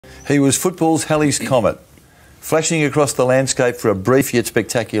He was football's Halley's Comet, flashing across the landscape for a brief yet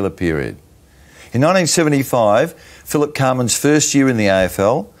spectacular period. In 1975, Philip Carman's first year in the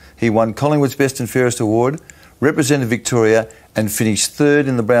AFL, he won Collingwood's Best and Fairest Award, represented Victoria and finished third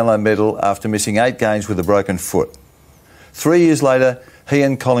in the Brownlow medal after missing 8 games with a broken foot. 3 years later, he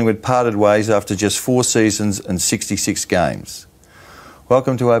and Collingwood parted ways after just 4 seasons and 66 games.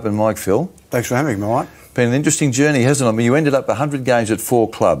 Welcome to Open Mic, Phil. Thanks for having me, Mike. Been an interesting journey, hasn't it? I mean, you ended up 100 games at 4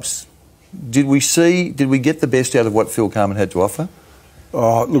 clubs. Did we get the best out of what Phil Carman had to offer?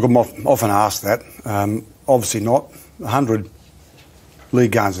 Look, I'm often asked that. Obviously not. 100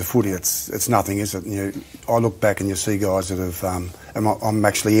 league games of footy, it's nothing, is it? I look back and you see guys that have, and I'm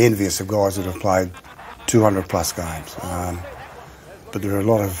actually envious of guys that have played 200 plus games. But there are a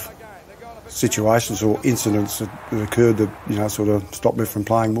lot of situations or incidents that occurred that, sort of stopped me from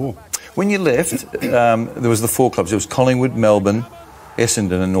playing more. When you left, there was the 4 clubs. It was Collingwood, Melbourne,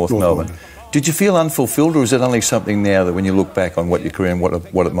 Essendon and North Melbourne. Did you feel unfulfilled, or is it only something now that when you look back on what your career and what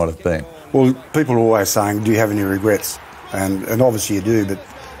it might have been? Well, people are always saying, do you have any regrets? And obviously you do, but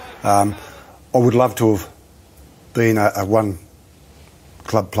I would love to have been a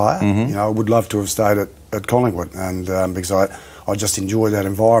one-club player. Mm-hmm. I would love to have stayed at Collingwood, and because I just enjoy that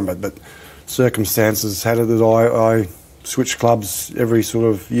environment. But circumstances had it that I switched clubs every sort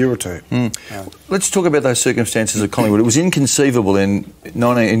of year or two. Let's talk about those circumstances at Collingwood. It was inconceivable in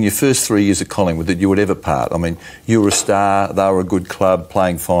your first 3 years at Collingwood that you would ever part. I mean, you were a star, they were a good club,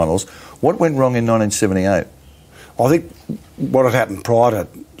 playing finals. What went wrong in 1978? I think what had happened prior to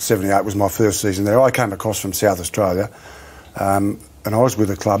 78 was my first season there. I came across from South Australia, and I was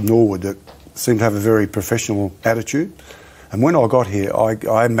with a club, Norwood, that seemed to have a very professional attitude. And when I got here,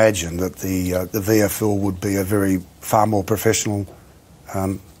 I imagined that the VFL would be a far more professional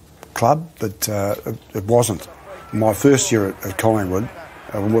club, but it wasn't. My first year at Collingwood,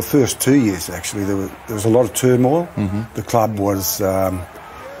 my first 2 years actually, there was a lot of turmoil. Mm-hmm. The club was,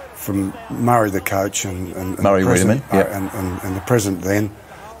 from Murray the coach and Murray the president, Wiedemann, and the president then,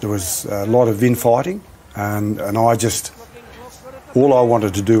 there was a lot of infighting, and all I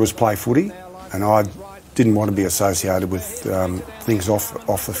wanted to do was play footy, and I didn't want to be associated with things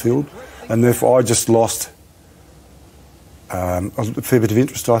off the field, and therefore I just lost a fair bit of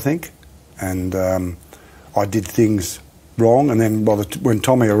interest, I think, and I did things wrong. And then when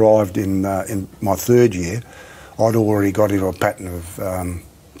Tommy arrived in my third year, I'd already got into a pattern of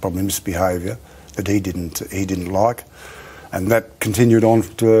probably misbehaviour that he didn't like, and that continued on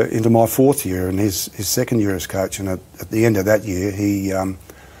into my fourth year and his second year as coach. And at the end of that year, he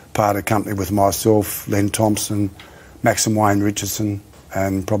parted company with myself, Len Thompson, Max and Wayne Richardson,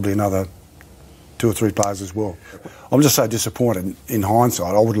 and probably another 2 or 3 players as well. I'm just so disappointed in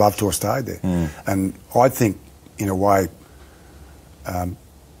hindsight. I would love to have stayed there. And I think, in a way,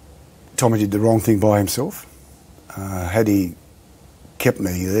 Tommy did the wrong thing by himself. Had he kept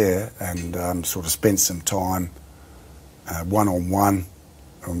me there and sort of spent some time one-on-one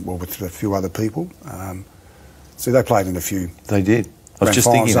with a few other people. So they played in a few. They did. I was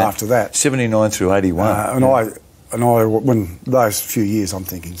just thinking that. After that, 79 through 81. And I, when those few years, I'm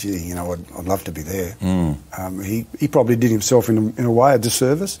thinking, gee, I'd love to be there. He probably did himself in a way a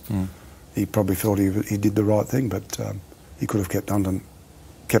disservice. He probably felt he did the right thing, but he could have kept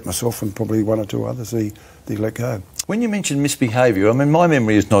myself and probably 1 or 2 others. He let go. When you mention misbehaviour, I mean, my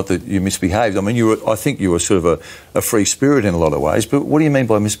memory is not that you misbehaved. I mean, I think you were sort of a free spirit in a lot of ways. But what do you mean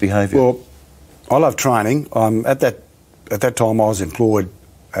by misbehaviour? Well, I love training. At that time, I was employed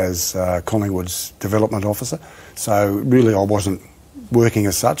as Collingwood's development officer. So really, I wasn't working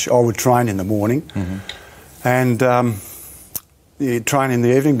as such. I would train in the morning, and train in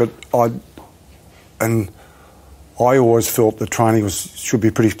the evening. But I always felt that training should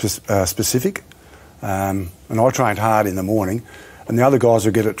be pretty specific. And I trained hard in the morning, and the other guys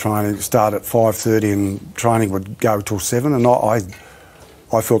would get at training, start at 5:30, and training would go till 7. And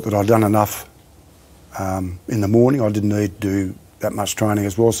I felt that I'd done enough in the morning. I didn't need to do that much training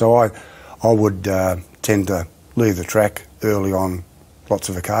as well. So I would tend to leave the track early on lots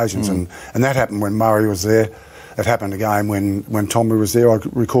of occasions, and that happened when Murray was there. It happened again when Tommy was there. I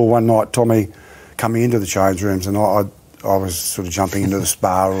recall one night Tommy coming into the change rooms, and I was sort of jumping into the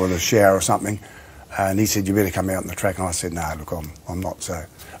spa or the shower or something. And he said, "You better come out on the track." And I said, "No, look, I'm not." So,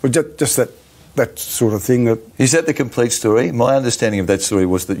 well, just that sort of thing. Is that the complete story? My understanding of that story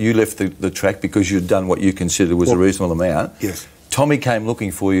was that you left the track because you'd done what you considered was a reasonable amount. Yes. Tommy came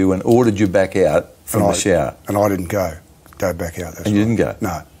looking for you and ordered you back out from the shower. And I didn't go back out. That's and you didn't go?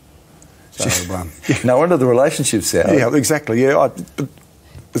 No. So, no wonder the relationship's out. Yeah, exactly. Yeah,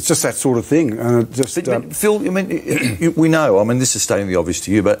 it's just that sort of thing. But Phil, I mean, we know, I mean, this is stating the obvious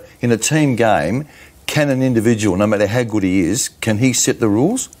to you, but in a team game, can an individual, no matter how good he is, can he set the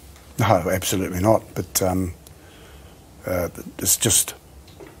rules? No, absolutely not. But it's just,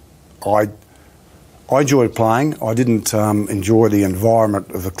 I enjoyed playing. I didn't enjoy the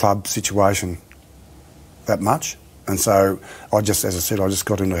environment of the club situation that much. And so I just, as I said, I just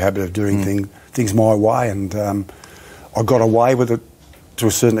got into a habit of doing things my way, and I got away with it to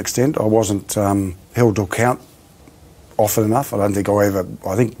a certain extent. I wasn't held to account often enough. I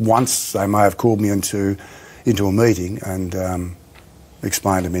think once they may have called me into a meeting and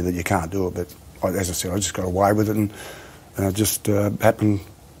explained to me that you can't do it, but as I said, I just got away with it, and it just happened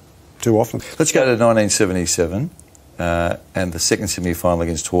too often. Let's go to 1977 and the second semi-final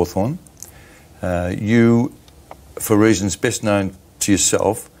against Hawthorn. You, for reasons best known to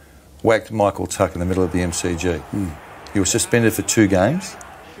yourself, whacked Michael Tuck in the middle of the MCG. You were suspended for 2 games.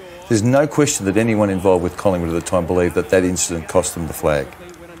 There's no question that anyone involved with Collingwood at the time believed that incident cost them the flag.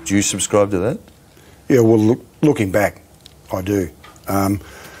 Do you subscribe to that? Yeah, well, looking back, I do. But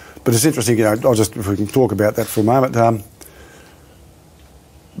it's interesting, you know, if we can talk about that for a moment.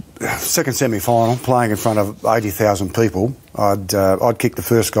 Second semi-final, playing in front of 80,000 people, I'd kicked the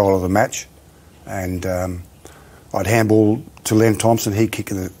first goal of the match, and I'd handball to Len Thompson. He kicked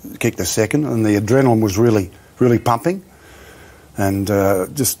the second, and the adrenaline was really pumping, and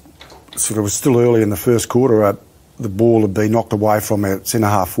just sort of was still early in the first quarter. The ball had been knocked away from our centre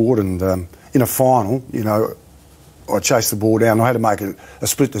half forward, and in a final, you know, I chased the ball down. I had to make a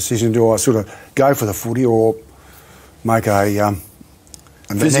split decision: do I sort of go for the footy or make a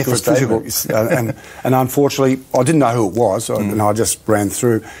physical and unfortunately, I didn't know who it was, and I just ran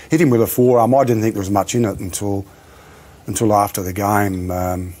through, hit him with a forearm. I didn't think there was much in it until after the game.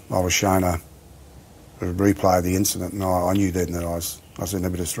 I was shown a replay of the incident, and I knew then that I was in a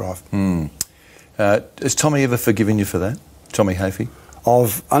bit of strife. Has Tommy ever forgiven you for that, Tommy Hafey?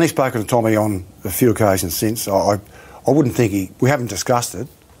 I've only spoken to Tommy on a few occasions since. I wouldn't think we haven't discussed it,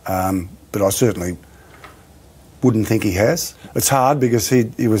 but I certainly wouldn't think he has. It's hard because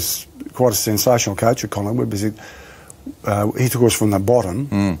he was quite a sensational coach at Collingwood, because he took us from the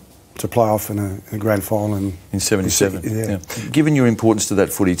bottom to play off in a grand final in 77. Yeah. Given your importance to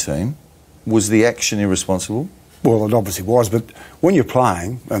that footy team, was the action irresponsible? Well, it obviously was, but when you're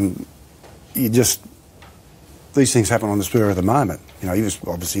playing, and these things happen on the spur of the moment. You know, you've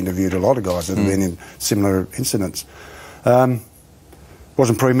obviously interviewed a lot of guys that have been in similar incidents.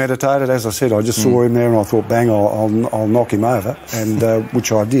 Wasn't premeditated, as I said. I just saw him there and I thought, bang, I'll knock him over, and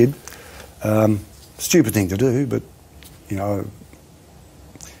which I did. Stupid thing to do, but, you know,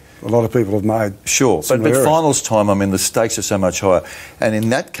 a lot of people have made. Sure, but finals time, I mean, the stakes are so much higher. And in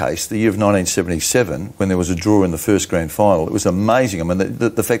that case, the year of 1977, when there was a draw in the first grand final, it was amazing. I mean,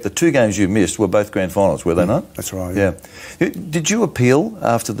 the fact that 2 games you missed were both grand finals, were they not? That's right. Yeah. Did you appeal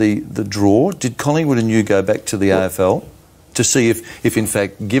after the draw? Did Collingwood and you go back to the AFL to see if in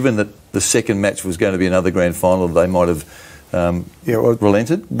fact, given that the second match was going to be another grand final, they might have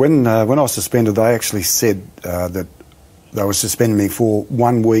relented? When I was suspended, they actually said that they were suspending me for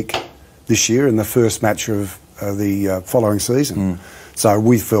 1 week this year in the first match of the following season. So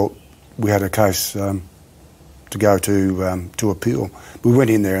we felt we had a case to go to appeal. We went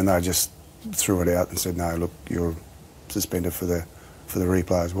in there and they just threw it out and said, no, look, you're suspended for the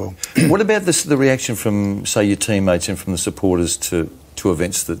replay as well. What about the reaction from, say, your teammates and from the supporters to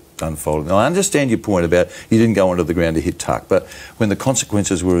events that unfolded? Now, I understand your point about you didn't go onto the ground to hit Tuck, but when the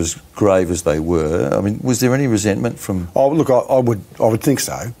consequences were as grave as they were, I mean, was there any resentment from... Oh, look, I would think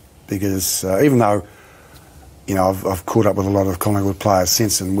so, because even though, you know, I've caught up with a lot of Collingwood players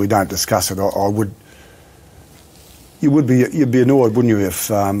since and we don't discuss it, you'd be annoyed, wouldn't you,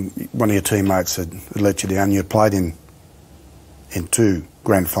 if one of your teammates had let you down. You played in 2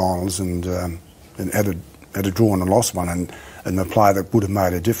 grand finals and had a draw and lost one, and the player that would have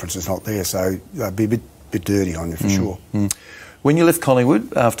made a difference is not there, so they'd be a bit dirty on you for sure. When you left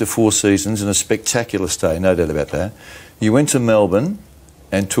Collingwood after 4 seasons and a spectacular stay, no doubt about that, you went to Melbourne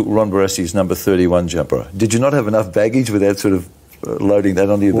and took Ron Barassi's number 31 jumper. Did you not have enough baggage without sort of loading that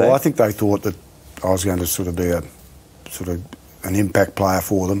onto your back? Well, I think they thought that I was going to sort of be an impact player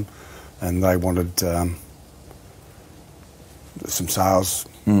for them, and they wanted some sales,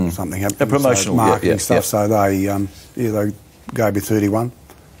 something happened, promotional marketing stuff. So they gave me 31.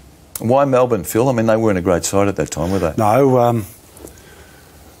 Why Melbourne, Phil? I mean, they weren't a great side at that time, were they? No.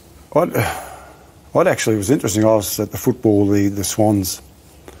 What actually was interesting, I was at the football, the Swans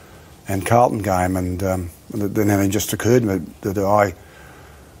and Carlton game, and then it just occurred to me that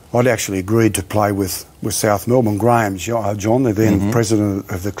I'd actually agreed to play with South Melbourne. Graham John, the then president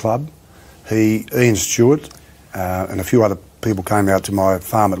of the club, Ian Stewart, and a few other people came out to my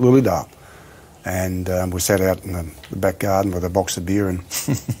farm at Lilydale, and we sat out in the back garden with a box of beer, and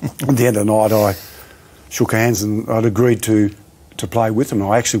at the end of the night I shook hands and I'd agreed to play with them.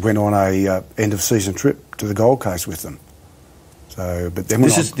 I actually went on a end of season trip to the Gold Coast with them. So, but then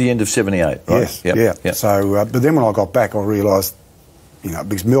this is the end of '78, right? Yes, yeah. So, but then when I got back, I realised, you know,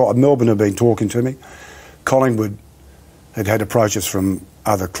 because Melbourne had been talking to me, Collingwood had approaches from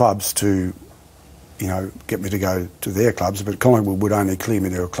other clubs to, you know, get me to go to their clubs, but Collingwood would only clear me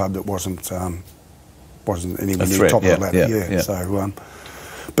to a club that wasn't anywhere near the top of the ladder. Yeah. So,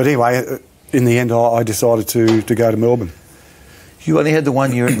 but anyway, in the end, I decided to go to Melbourne. You only had the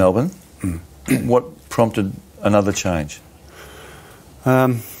 1 year at Melbourne. What prompted another change?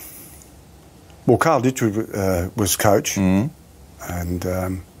 Well, Carl Ditchwood was coach, and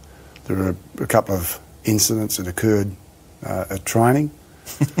there were a couple of incidents that occurred at training.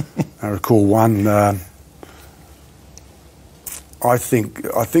 I recall one. I think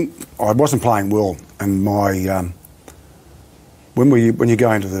I wasn't playing well, and my when you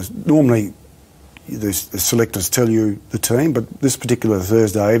go into this, normally the selectors tell you the team, but this particular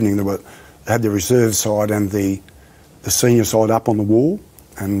Thursday evening they had the reserve side and the senior side up on the wall,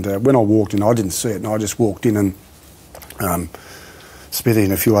 and when I walked in, I didn't see it, and I just walked in and Smithy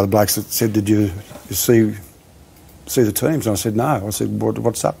and a few other blokes that said, "Did you see the teams?" And I said, "No." I said,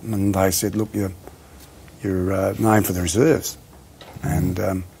 "What's up?" And they said, "Look, you're named for the reserves." And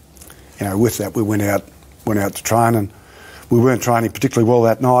you know, with that, we went out to train, and we weren't training particularly well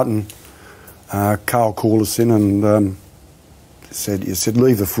that night. And Carl called us in and said,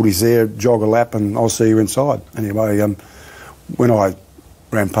 "Leave the footies there, jog a lap, and I'll see you inside." Anyway, when I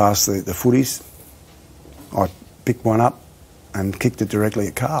ran past the footies, I picked one up and kicked it directly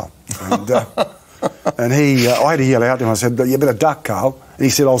at Carl. And, and I had to yell out to him. I said, "You better duck, Carl." And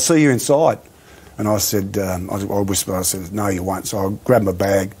he said, "I'll see you inside." And I said, I whispered, I said, "No, you won't." So I grabbed my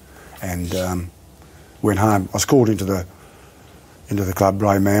bag and went home. I was called into the club.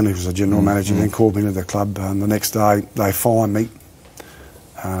 Ray Manley, who was the general manager, then called me into the club. The next day, they fined me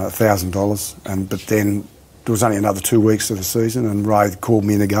 $1,000. But then there was only another 2 weeks of the season, and Ray called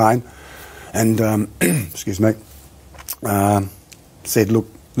me in again and, excuse me, said, "Look,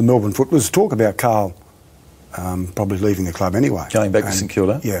 the Melbourne Foot," was talk about Carl probably leaving the club anyway. Going back to St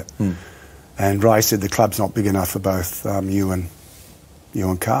Kilda? Yeah. And Ray said, "The club's not big enough for both you and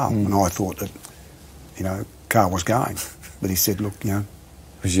Carl." And I thought that, you know, Carl was going. But he said, "Look, you know..."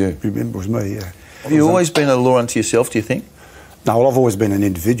 It was you? It was me, yeah. Have you always been a law unto yourself, do you think? No, well, I've always been an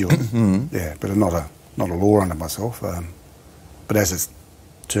individual, yeah, but I'm not a law unto myself. But as it's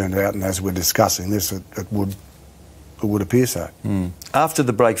turned out, and as we're discussing this, it would appear so. After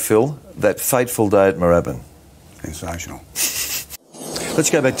the break, Phil, that fateful day at Moorabbin. Sensational.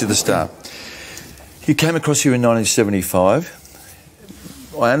 Let's go back to the start. You came across here in 1975.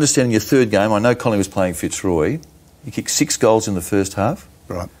 I understand in your third game, I know Collingwood was playing Fitzroy. You kicked 6 goals in the first half.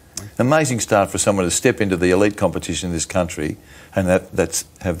 Right. Amazing start for someone to step into the elite competition in this country and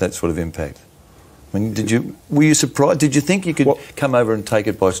have that sort of impact. I mean, were you surprised? Did you think you could come over and take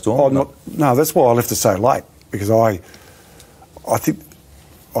it by storm? No, that's why I left it so late, because I think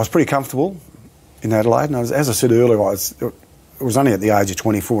I was pretty comfortable in Adelaide, and as I said earlier, it was only at the age of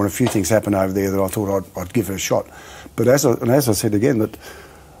 24, and a few things happened over there that I thought I'd give it a shot. But as I said again, that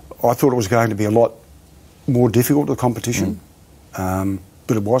I thought it was going to be a lot more difficult, the competition,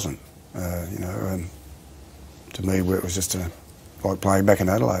 but it wasn't. You know, to me, it was just like playing back in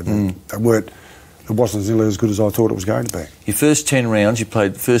Adelaide. It wasn't nearly as good as I thought it was going to be. Your first 10 rounds, you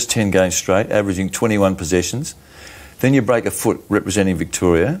played the first 10 games straight, averaging 21 possessions. Then you break a foot representing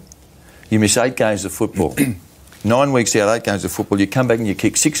Victoria. You miss 8 games of football. 9 weeks out, 8 games of football. You come back and you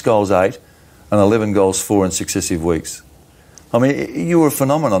kick 6 goals, 8, and 11 goals, 4 in successive weeks. I mean, you were a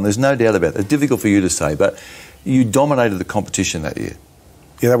phenomenon, there's no doubt about that. It's difficult for you to say, but you dominated the competition that year.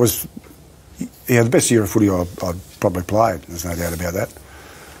 Yeah, that was the best year of footy I'd probably played, there's no doubt about that.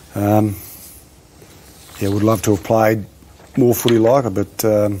 Yeah, would love to have played more footy like it, but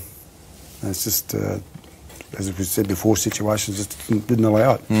it's just, as we said before, situations just didn't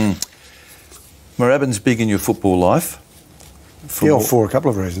allow it. Moorabbin's big in your football life. For a couple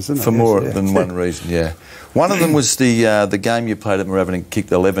of reasons, isn't it? For more than one reason, yeah. One of them was the game you played at Moorabbin and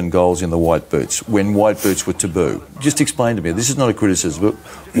kicked 11 goals in the white boots, when white boots were taboo. Just explain to me, this is not a criticism, but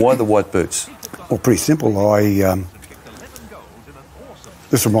why the white boots? Well, pretty simple.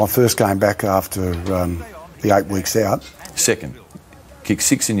 This was my first game back after the 8 weeks out. Second. Kicked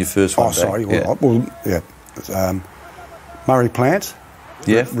 6 in your first one. Oh, sorry. Well, yeah. Murray Plant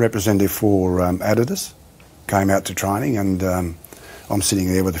Yeah. representative for Adidas, came out to training, and I'm sitting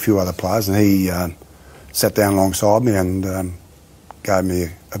there with a few other players, and he sat down alongside me and gave me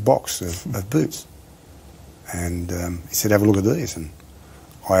a box of boots. And he said, have a look at these. And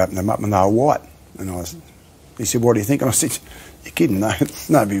I opened them up and they were white. And he said, what do you think? And I said, you're kidding, no,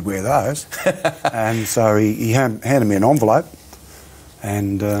 nobody would wear those. And so he handed me an envelope,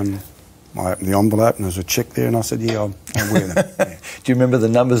 and I opened the envelope and there was a cheque there, and I said, yeah, I'll wear them. Yeah. Do you remember the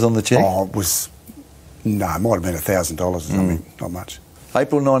numbers on the cheque? Oh, it might have been $1,000 or something, not much.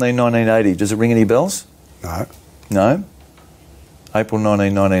 April 1980, does it ring any bells? No. No? April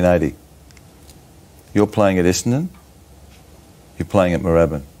 1980. You're playing at Essendon, you're playing at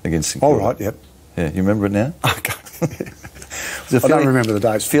Moorabbin against St All Kilda. right, yep. Yeah, you remember it now? Okay. It was I don't remember the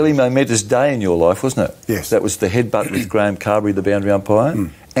dates. Fairly momentous day in your life, wasn't it? Yes. That was the headbutt with Graham Carberry, the boundary umpire,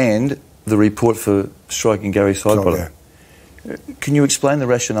 and the report for striking Gary Sidebottom. Yeah. Can you explain the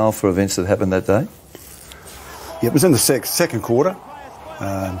rationale for events that happened that day? Yeah, it was in the second quarter.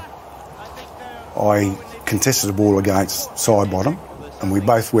 I contested a ball against Sidebottom, and we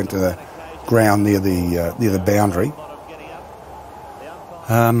both went to the ground near the boundary.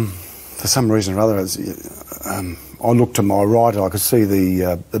 For some reason or other, I looked to my right and I could see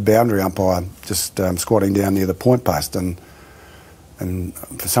the boundary umpire just squatting down near the point post, and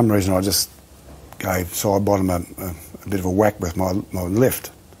for some reason I just gave Sidebottom a bit of a whack with my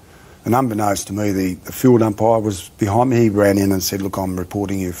left. And unbeknownst to me, the field umpire was behind me. He ran in and said, look, I'm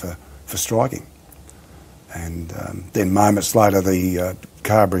reporting you for striking. And then moments later, the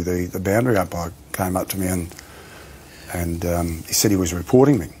Carberry, the boundary umpire, came up to me and he said he was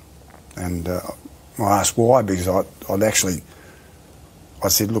reporting me. And I asked why, because I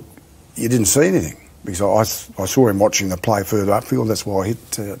said, look, you didn't see anything, because I saw him watching the play further upfield. That's why I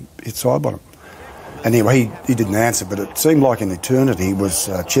hit Sidebottom. Anyway, he didn't answer, but it seemed like an eternity he was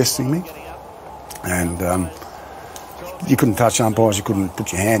chesting me. And you couldn't touch umpires, you couldn't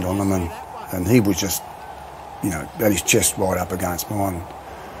put your hand on them, and he was just, had his chest right up against mine.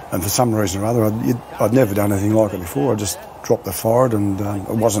 And for some reason or other, I'd never done anything like it before. I just dropped the forward, and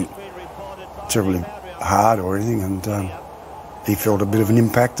it wasn't terribly hard or anything, and he felt a bit of an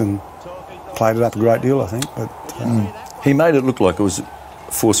impact and played it up a great deal, I think. But He made it look like it was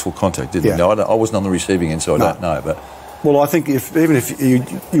forceful contact, didn't he? No, I wasn't on the receiving end, so I don't know. But well, I think even if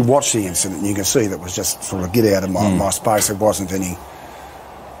you watch the incident, you can see that it was just sort of get out of my space. It wasn't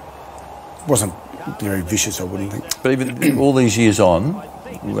very vicious, I wouldn't think. But even all these years on,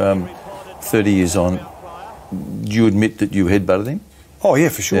 30 years on, do you admit that you headbutted him? Oh yeah,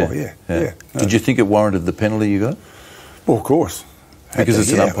 for sure. Yeah. No. Did you think it warranted the penalty you got? Well, of course. Because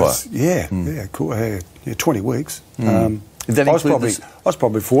it's an umpire. Yeah, cool. Yeah, 20 weeks. That I was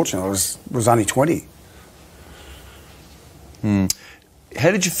probably fortunate. I was only 20.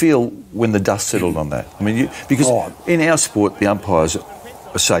 How did you feel when the dust settled on that? I mean, because in our sport, the umpires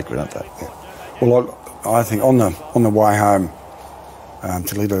are sacred, aren't they? Yeah. Well, I think on the way home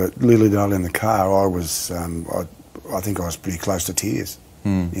to Lilydale in the car, I think I was pretty close to tears.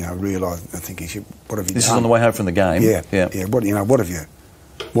 Realised, thinking, what have you done? This is on the way home from the game. Yeah. What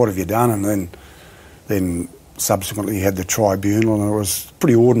have you done? And then subsequently you had the tribunal, and it was a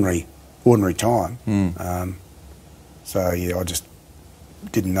pretty ordinary time. I just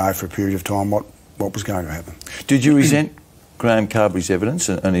didn't know for a period of time what was going to happen. Did you resent Graham Carberry's evidence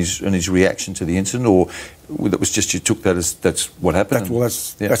and his reaction to the incident, or that was just you took that as that's what happened?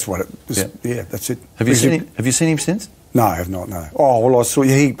 That's what it was. Yeah, that's it. Have you seen him since? No, I have not. No. Oh well, I saw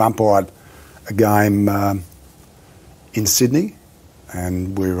he umpired a game in Sydney,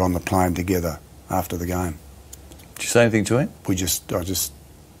 and we were on the plane together after the game. Did you say anything to him? I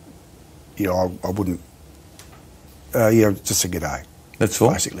wouldn't. Just a gidday. That's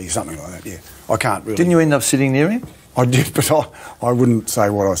all. Basically, something like that. Yeah, I can't really. Didn't you end up sitting near him? I did, but I wouldn't say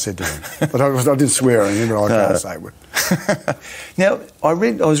what I said to him. But I didn't swear at him, but I can't say it. Now, I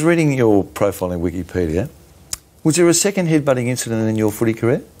was reading your profile in Wikipedia. Was there a second headbutting incident in your footy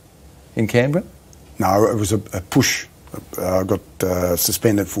career in Canberra? No, it was a push. I got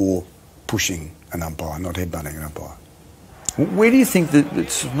suspended for pushing an umpire, not headbutting an umpire. Where do you think that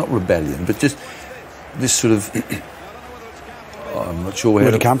it's not rebellion, but just this sort of? I'm not sure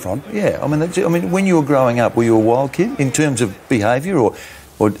where it come from. Yeah, I mean, when you were growing up, were you a wild kid in terms of behaviour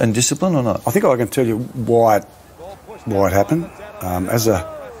and discipline, or not? I think I can tell you why it happened. As a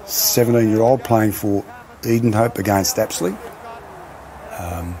 17-year-old playing for Edenhope against Apsley,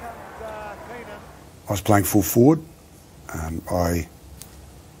 I was playing full forward. I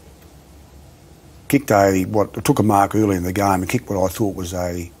took a mark early in the game and kicked what I thought was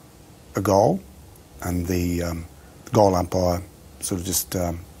a goal, and the goal umpire sort of just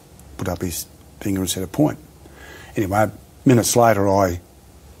put up his finger and said a point. Anyway, minutes later I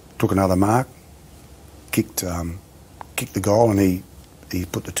took another mark, kicked the goal, and he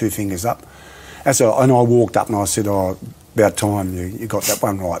put the two fingers up. And I walked up and I said, "Oh, about time you got that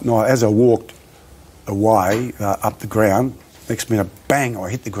one right." And as I walked away up the ground, next minute, bang, I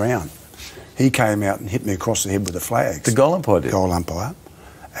hit the ground. He came out and hit me across the head with the flags. The goal umpire did? Goal umpire.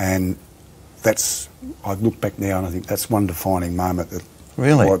 And I look back now and I think that's one defining moment that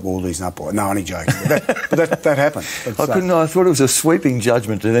really? All these umpires. No, only joking. But that happened. I thought it was a sweeping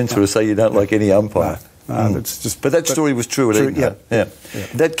judgment to then sort of say you don't like any umpire. No, it's just. But that story was true at Eden. Yeah.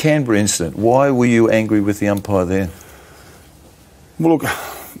 That Canberra incident, why were you angry with the umpire there? Well, look,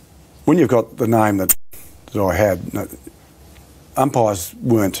 when you've got the name that I had, umpires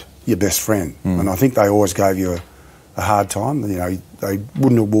weren't your best friend, and I think they always gave you a hard time. You know, they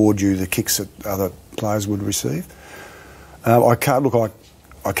wouldn't award you the kicks that other players would receive. I can't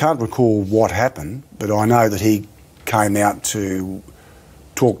recall what happened, but I know that he came out to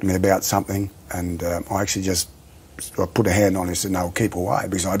talk to me about something, and I actually I put a hand on him and said, "No, keep away,"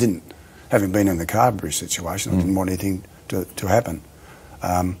 because I didn't, having been in the Carberry situation, I didn't want anything to happen.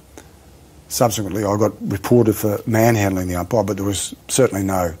 Subsequently, I got reported for manhandling the umpire, but there was certainly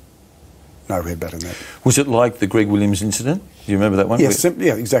no headbutt in that. Was it like the Greg Williams incident? Do you remember that one? Yeah,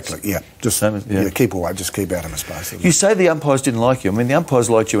 exactly. Yeah, just yeah. Keep away, just keep out of my space. You say the umpires didn't like you. I mean, the umpires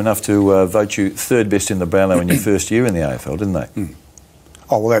liked you enough to vote you third best in the Brownlow in your first year in the AFL, didn't they? Mm.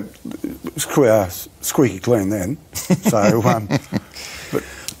 Oh, well, that was squeaky clean then. So, but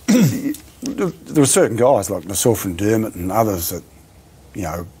there were certain guys like myself and Dermot and others that, you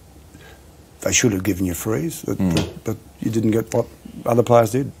know, they should have given you frees, but you didn't get what other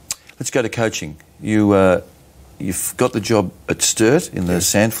players did. Let's go to coaching. You've got the job at Sturt in the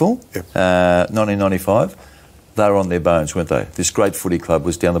Sandful, 1995. They were on their bones, weren't they? This great footy club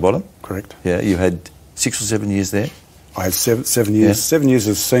was down the bottom. Correct. Yeah, you had 6 or 7 years there. I had seven years. Yeah. 7 years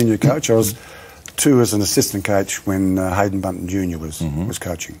as senior coach. I was 2 as an assistant coach when Hayden Bunton Jr. was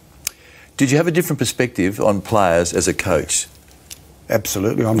coaching. Did you have a different perspective on players as a coach?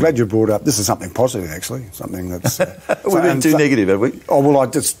 Absolutely. I'm glad you brought up. This is something positive, actually. Something that's. We've been too negative, have we? Oh well,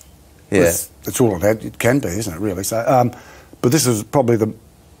 that's all it had. It can be, isn't it? Really. So, but this is probably the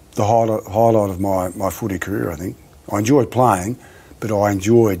highlight of my footy career. I think I enjoyed playing, but I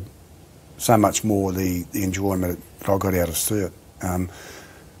enjoyed so much more the enjoyment that I got out of Sturt.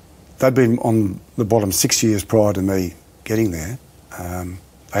 They'd been on the bottom 6 years prior to me getting there.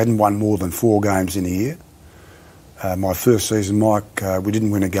 They hadn't won more than 4 games in a year. My first season, Mike, we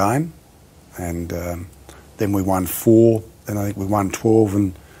didn't win a game, and then we won 4. Then I think we won 12,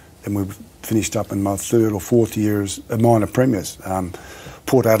 and then we finished up in my 3rd or 4th year as minor premiers.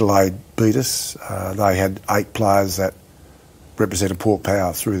 Port Adelaide beat us. They had 8 players that represented Port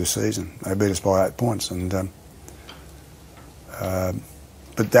Power through the season. They beat us by 8 points, and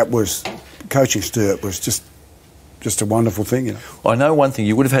but that was coaching Sturt was just a wonderful thing, you know. I know one thing,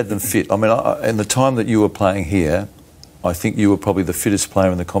 you would have had them fit. I mean, in the time that you were playing here, I think you were probably the fittest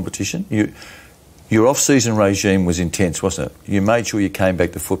player in the competition. Your off-season regime was intense, wasn't it? You made sure you came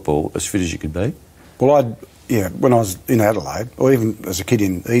back to football as fit as you could be. Well, when I was in Adelaide, or even as a kid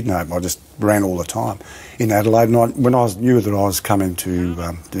in Edenhope, I just ran all the time in Adelaide. And when I knew that I was coming to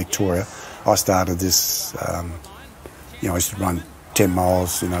Victoria, I started this, I used to run 10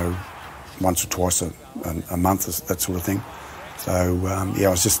 miles, once or twice a month, that sort of thing. So I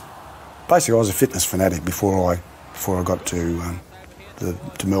was just basically I was a fitness fanatic before I got to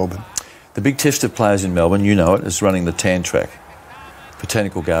Melbourne. The big test of players in Melbourne, you know it, is running the Tan track,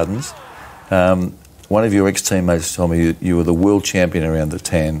 Botanical Gardens. One of your ex-teammates told me you were the world champion around the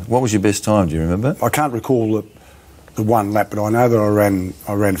Tan. What was your best time? Do you remember? I can't recall the one lap, but I know that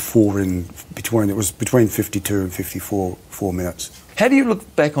I ran 4 between 52 and 54 minutes. How do you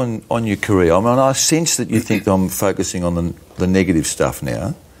look back on your career? I mean, I sense that you think I'm focusing on the negative stuff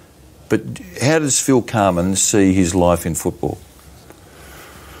now, but how does Phil Carman see his life in football?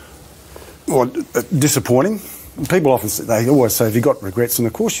 Well, disappointing. People they always say, have you got regrets? And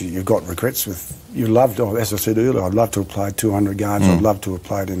of course you've got regrets. You loved, as I said earlier, I'd love to have played 200 games. I'd love to have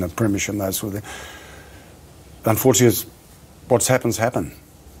played in a premiership and that sort of thing. Unfortunately, what's happened.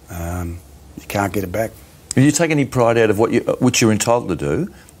 You can't get it back. Do you take any pride out of which you're entitled to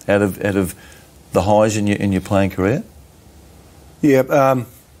do, out of the highs in your playing career? Yeah,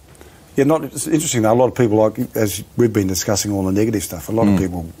 it's interesting though. A lot of people, as we've been discussing all the negative stuff, a lot of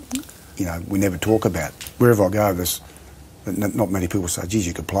people, we never talk about. Wherever I go, not many people say, geez,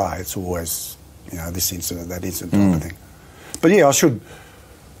 you could play. It's always, this incident, that incident type of thing. But yeah,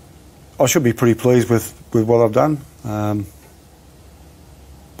 I should be pretty pleased with what I've done.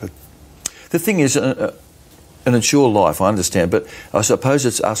 The thing is, and it's your life, I understand, but I suppose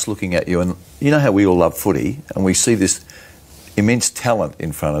it's us looking at you, and you know how we all love footy, and we see this immense talent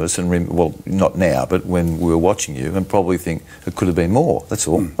in front of us, and well, not now, but when we were watching you, and probably think it could have been more. That's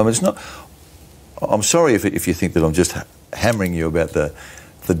all. I mean, it's not. I'm sorry if you think that I'm just hammering you about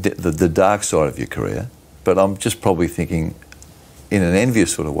the dark side of your career, but I'm just probably thinking in an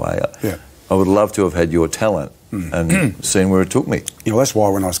envious sort of way. Yeah. I would love to have had your talent and seen where it took me. You know, that's why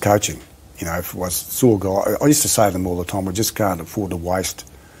when I was coaching, you know, if I saw a guy, I used to say to them all the time, I just can't afford to waste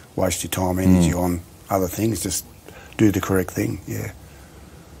your time, energy on other things. Just do the correct thing. Yeah.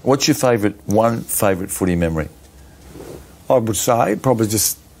 What's your one favourite footy memory? I would say probably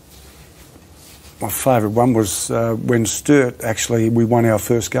just my favourite one was when Sturt actually we won our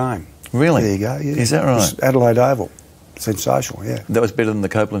first game. Really? There you go. Yeah. Is that right? It was Adelaide Oval. Sensational. Yeah. That was better than the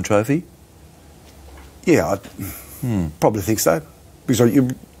Copeland Trophy? Yeah, I probably think so. Because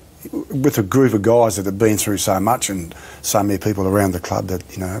with a group of guys that have been through so much and so many people around the club that,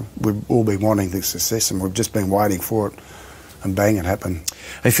 you know, we've all been wanting the success and we've just been waiting for it, and bang, it happened.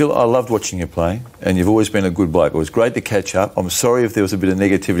 Hey Phil, I loved watching you play, and you've always been a good bloke. It was great to catch up. I'm sorry if there was a bit of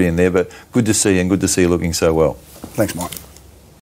negativity in there, but good to see you, and good to see you looking so well. Thanks, Mike.